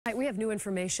We have new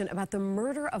information about the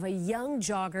murder of a young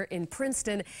jogger in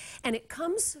Princeton, and it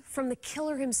comes from the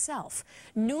killer himself.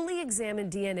 Newly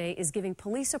examined DNA is giving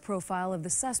police a profile of the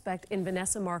suspect in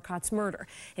Vanessa Marcotte's murder,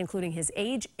 including his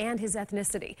age and his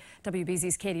ethnicity.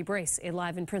 WBZ's Katie Brace is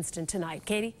live in Princeton tonight.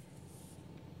 Katie?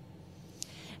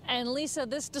 And Lisa,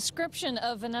 this description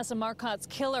of Vanessa Marcotte's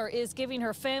killer is giving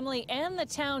her family and the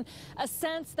town a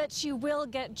sense that she will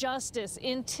get justice.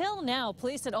 Until now,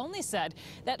 police had only said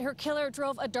that her killer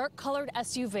drove a dark-colored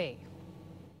SUV.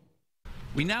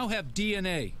 We now have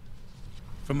DNA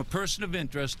from a person of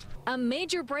interest. A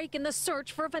major break in the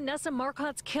search for Vanessa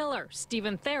Marcotte's killer.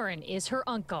 Stephen Theron is her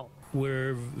uncle.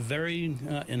 We're very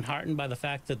enheartened by the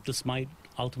fact that this might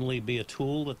ultimately be a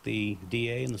tool that the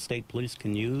DA and the state police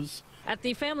can use. At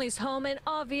the family's home, an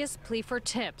obvious plea for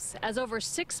tips, as over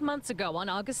 6 months ago on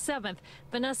August 7th,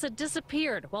 Vanessa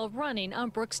disappeared while running on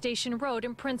Brook Station Road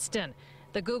in Princeton.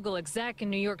 The Google exec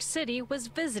in New York City was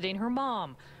visiting her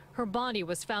mom. Her body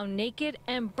was found naked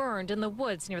and burned in the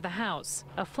woods near the house.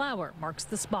 A flower marks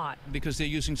the spot. Because they're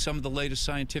using some of the latest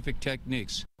scientific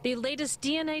techniques. The latest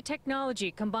DNA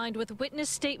technology combined with witness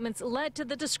statements led to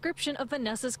the description of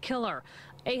Vanessa's killer.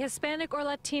 A Hispanic or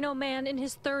Latino man in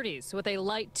his 30s with a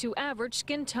light to average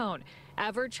skin tone,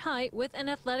 average height with an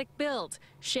athletic build,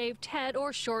 shaved head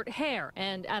or short hair,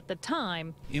 and at the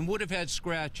time... And would have had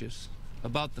scratches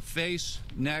about the face,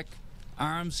 neck,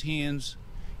 arms, hands,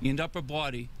 and upper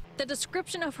body. The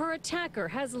description of her attacker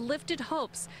has lifted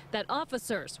hopes that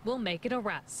officers will make an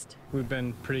arrest. We've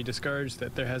been pretty discouraged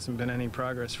that there hasn't been any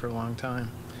progress for a long time.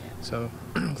 So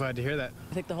I'm glad to hear that.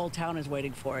 I think the whole town is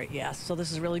waiting for it, yes. So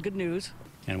this is really good news.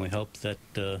 And we hope that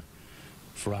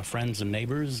for our friends and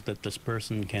neighbors that this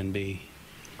person can be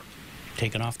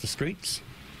taken off the streets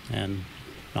and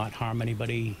not harm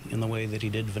anybody in the way that he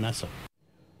did Vanessa.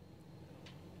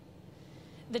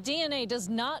 The DNA does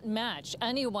not match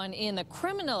anyone in the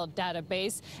criminal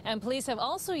database, and police have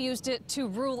also used it to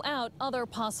rule out other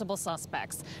possible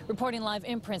suspects. Reporting live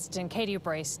in Princeton, Katie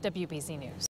Brace, WBZ News.